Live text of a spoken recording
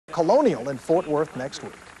Colonial in Fort Worth next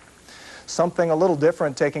week. Something a little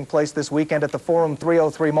different taking place this weekend at the Forum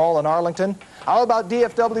 303 Mall in Arlington. How about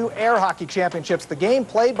DFW Air Hockey Championships? The game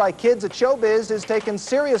played by kids at Showbiz is taken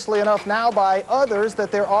seriously enough now by others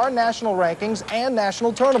that there are national rankings and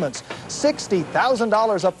national tournaments.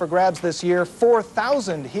 $60,000 up for grabs this year,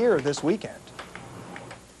 $4,000 here this weekend.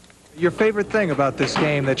 Your favorite thing about this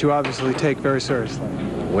game that you obviously take very seriously?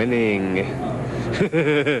 Winning.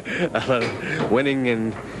 Winning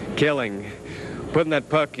and killing. Putting that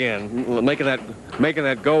puck in, making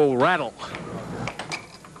that goal rattle.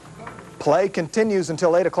 Play continues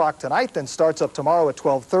until 8 o'clock tonight, then starts up tomorrow at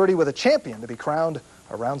 12:30 with a champion to be crowned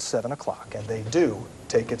around 7 o'clock. And they do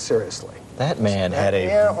take it seriously. That man had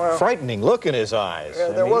a frightening look in his eyes.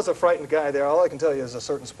 There was a frightened guy there. All I can tell you is a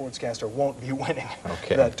certain sportscaster won't be winning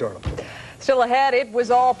that tournament. Still ahead, it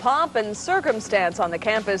was all pomp and circumstance on the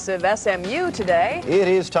campus of SMU today. It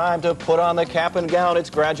is time to put on the cap and gown. It's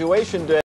graduation day.